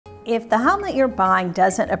If the home that you're buying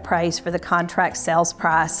doesn't appraise for the contract sales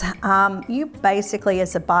price, you basically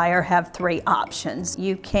as a buyer have three options.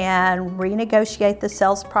 You can renegotiate the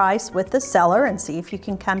sales price with the seller and see if you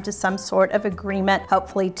can come to some sort of agreement,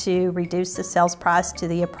 hopefully to reduce the sales price to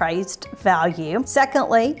the appraised value.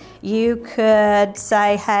 Secondly, you could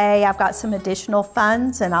say, hey, I've got some additional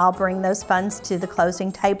funds and I'll bring those funds to the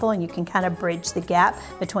closing table, and you can kind of bridge the gap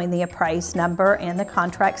between the appraised number and the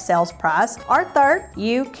contract sales price. Or third,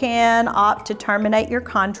 you can opt to terminate your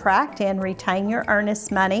contract and retain your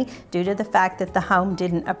earnest money due to the fact that the home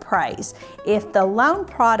didn't appraise. If the loan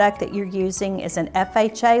product that you're using is an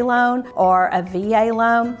FHA loan or a VA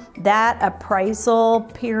loan, that appraisal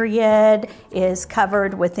period is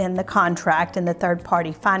covered within the contract and the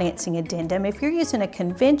third-party financing addendum. If you're using a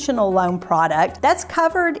conventional loan product, that's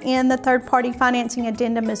covered in the third-party financing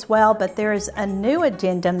addendum as well, but there is a new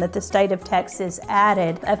addendum that the state of Texas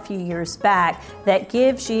added a few years back that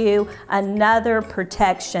gives you another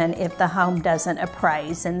protection if the home doesn't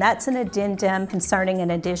appraise, and that's an addendum concerning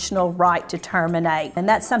an additional right to terminate, and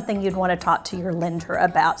that's something you'd want to talk to your lender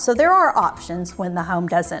about. So there are options when the home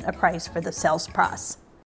doesn't appraise for the sales price.